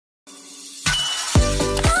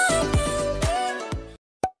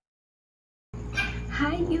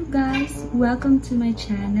you guys, welcome to my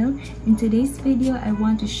channel. In today's video I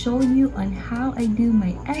want to show you on how I do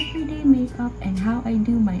my everyday makeup and how I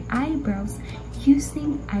do my eyebrows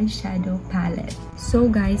using eyeshadow palette. So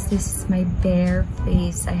guys, this is my bare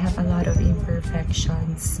face. I have a lot of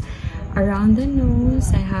imperfections around the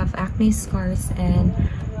nose. I have acne scars and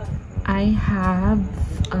I have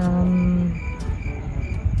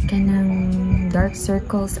kanang dark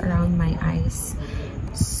circles around my eyes.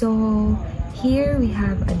 So here we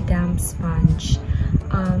have a damp sponge.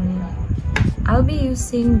 I'll be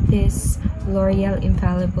using this L'Oreal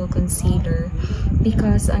Infallible Concealer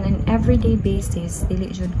because on an everyday basis,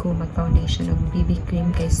 dili jud ko mag-foundation o BB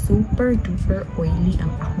cream kay super duper oily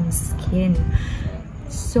ang akong skin.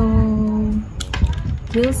 So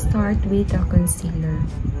we'll start with the concealer.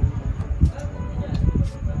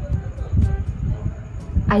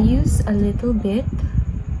 I use a little bit,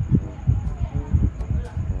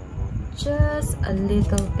 just a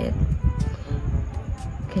little bit.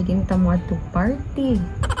 Kaya din tamo to party.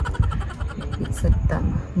 It's a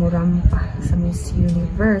murampa sa Miss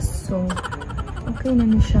Universe. So, okay na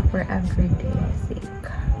siya for everyday, I think.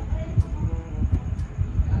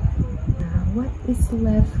 Now, what is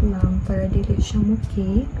left lang para dili siya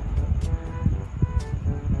mo-cake?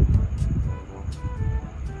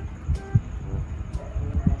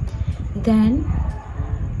 Then,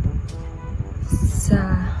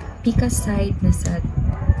 sa pika side na sad.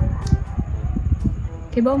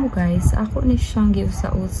 Kaya ba mo guys, ako na siyang give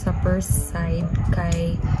sa first side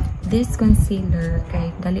kay this concealer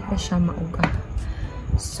kay dali pa siya mauga.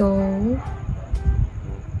 So,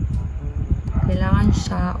 kailangan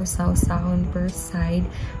siya usa-usahon per side.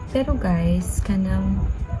 Pero guys,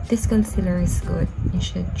 this concealer is good. You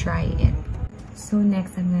should try it. So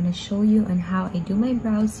next, I'm gonna show you on how I do my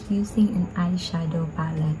brows using an eyeshadow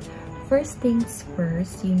palette. First things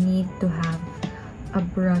first, you need to have a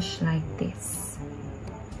brush like this.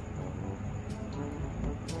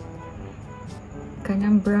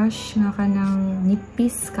 Kanang brush nga kanang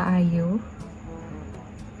nipis kaayo.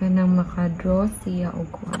 Kanang makadraw siya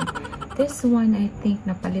og kuan. This one, I think,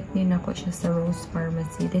 napalit ni nako siya sa Rose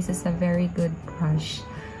Pharmacy. This is a very good brush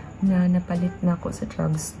na napalit na ko sa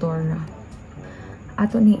drugstore.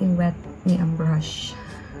 Ato ni i-wet ni ang brush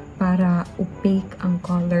para opaque ang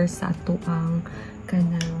color sa ato ang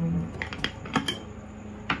kanang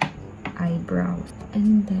eyebrows.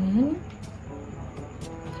 And then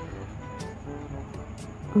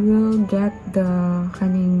we'll get the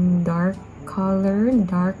kaning dark color,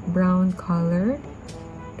 dark brown color.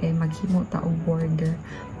 Okay, maghimo ta og border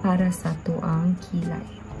para sa ato ang kilay.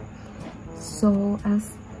 So I'll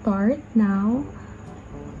start now.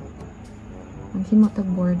 Maghimo ta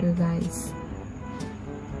border guys.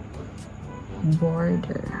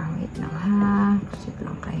 Border. Wait lang ha. Check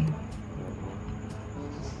lang kayo.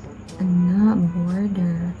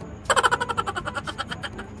 Border.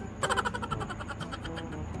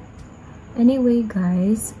 Anyway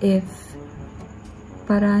guys, if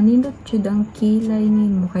para nindot jud ang kilay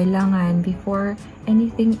nimo, kailangan before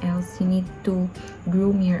anything else, you need to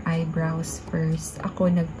groom your eyebrows first. Ako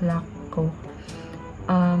nag-pluck ko.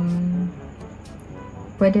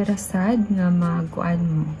 Pwede rasad nga maguan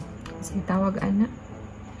mo. Kasi tawag ana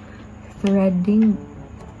threading.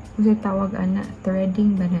 Kasi tawag ana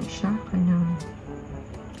threading ba na siya? Kanang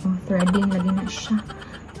threading lagi na siya.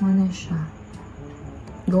 Ano siya?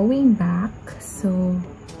 Going back, so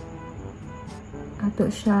ato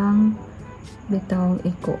siyang bitawng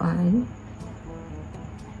ikuan.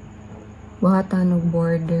 Buhatan og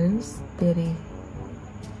borders diri.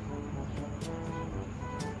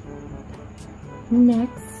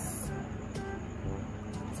 Next,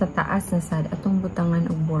 sa taas na sad atong butangan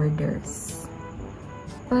og borders.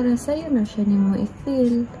 Para sayo na siya nimo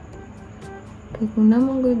i-fill. Kaya kung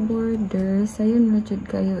namang good borders, sayo na jud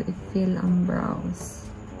kayo i-fill ang brows.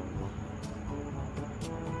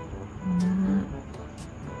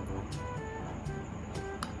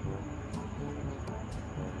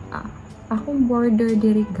 Akong border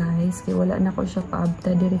diri guys, kay wala na ko siya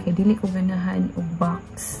paabta diri kay dili ko ganahan og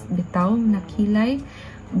box bitaw na kilay,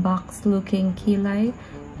 box looking kilay.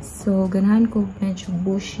 So ganahan ko medyo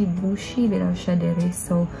bushy bitaw siya diri.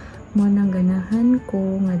 So mo nang ganahan ko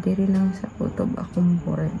nga diri lang sa kutob akong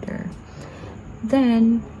border.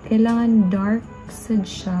 Then kailangan dark sad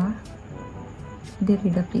siya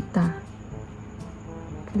diri dapita.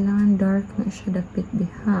 Kailangan dark na siya dapit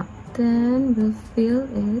diha. Then we'll fill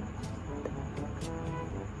it.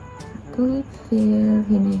 To fill,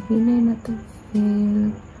 hinay-hinay na to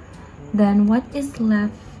fill. Then what is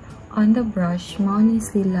left on the brush, mao ni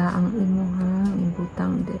sila ang imuhang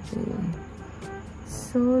ibutang diri.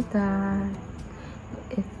 So that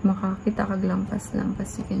if makakita kag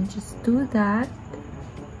lampas-lampas, you can just do that.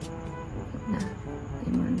 Na,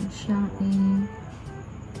 mo na siya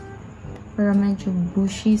para medyo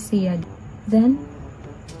bushy siya. Then,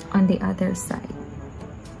 on the other side.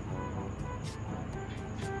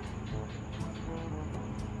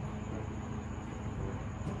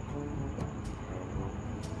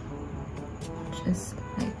 Just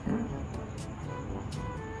like that.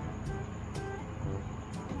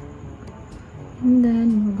 And then,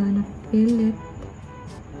 we're gonna fill it.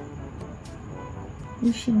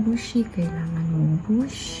 Bushy-bushy. Kailangan mo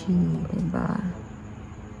bushy, diba?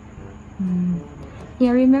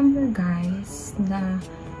 Yeah, remember guys, the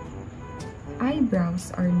eyebrows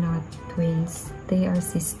are not twins. They are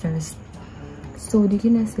sisters. So, di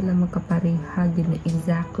na sila magkapareha. Di na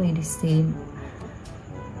exactly the same.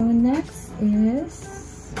 So, next is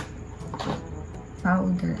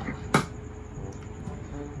powder.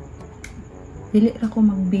 Dili ako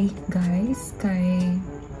mag-bake guys. Kay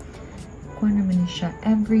kuha naman siya.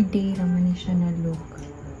 Everyday naman siya na look.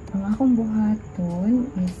 Ang akong buhaton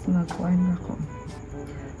is mag-kuhan ako.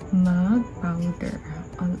 Mag-powder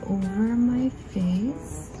all over my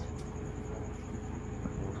face.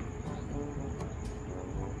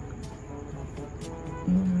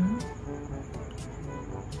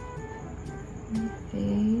 My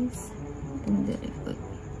face. And then I put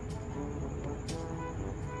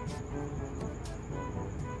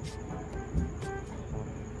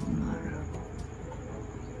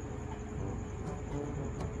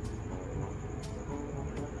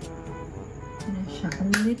a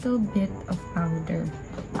little bit of powder.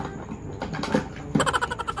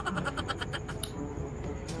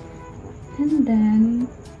 And then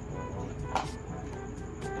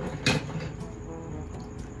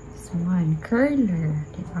this one, curler,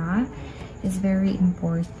 diba? Is very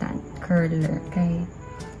important. Curler, okay?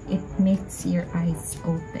 It makes your eyes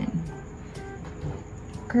open.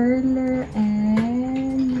 Curler,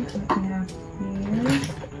 and what we have here,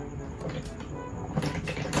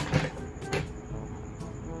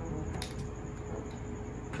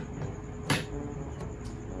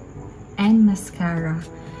 and mascara.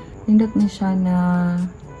 Nindot na siya na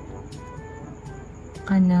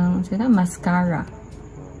kanang mascara.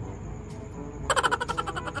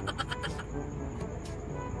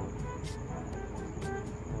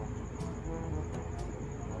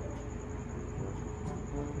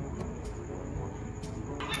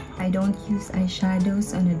 I don't use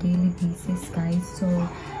eyeshadows on a daily basis, guys, so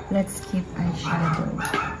let's skip eyeshadow.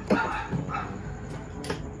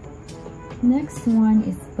 Next one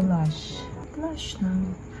is blush. Blush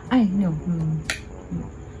lang. Ay, no.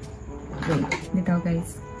 Wait. Dito,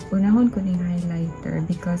 guys. Unahon ko ng highlighter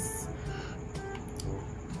because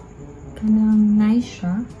kanang nice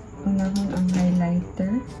siya. Unahon ang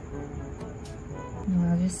highlighter.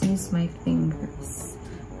 I'll just use my fingers.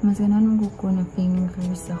 Mas ganun ko na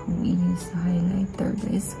fingers akong i-use sa highlighter,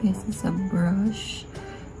 guys, kaysa sa brush.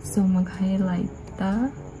 So, mag-highlight ta.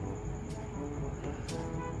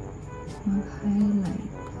 Mag-highlight.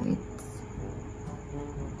 Wait.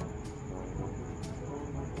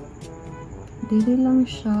 Dili lang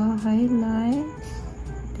siya. Highlight.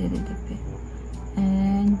 Dili.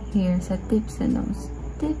 And here, sa tip sa nose.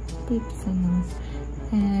 Tip sa nose.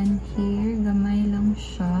 And here, gamay lang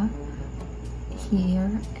siya.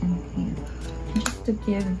 Here and here. Just to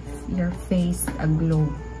give your face a glow.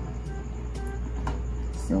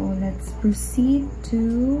 So, let's proceed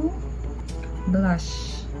to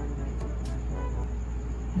blush.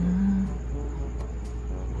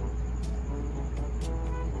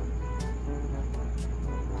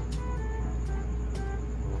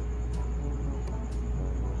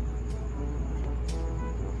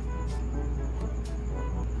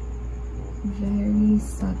 Very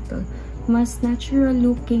subtle. Mas natural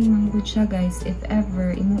looking man gud siya, guys, if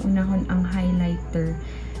ever imuunahon ang highlighter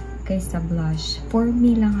kaysa blush. For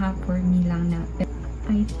me lang ha, for me lang na.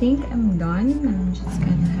 I think I'm done. I'm just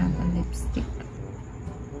gonna have a lipstick.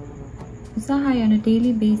 Usahay on a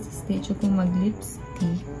daily basis dito ko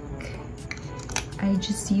mag-lipstick. I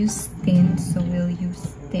just use tint, so we'll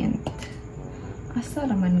use tint. Asa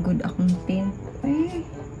raman good akong tint. Eh.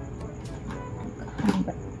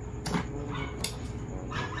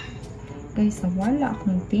 Guys, wala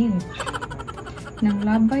akong tint.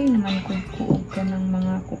 Naglabay naman ko ka ng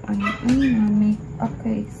mga kung ano na make-up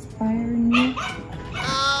kay expire niya.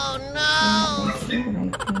 Oh no! Wala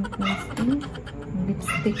guys, tint.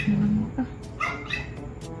 Lipstick naman pa.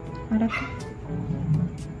 Para ka.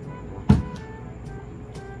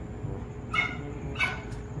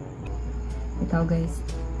 Ito guys,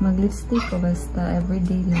 mag-lipstick ko basta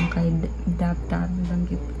everyday lang kay dab-dab lang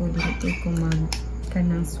ko dito ko ka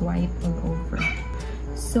ng swipe all over.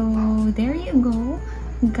 So, there you go,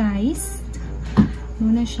 guys.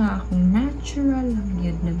 Muna siya akong natural lang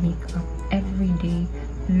yun na makeup. Everyday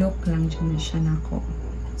look lang dyan na siya nako.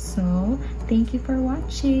 So, thank you for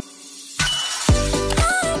watching.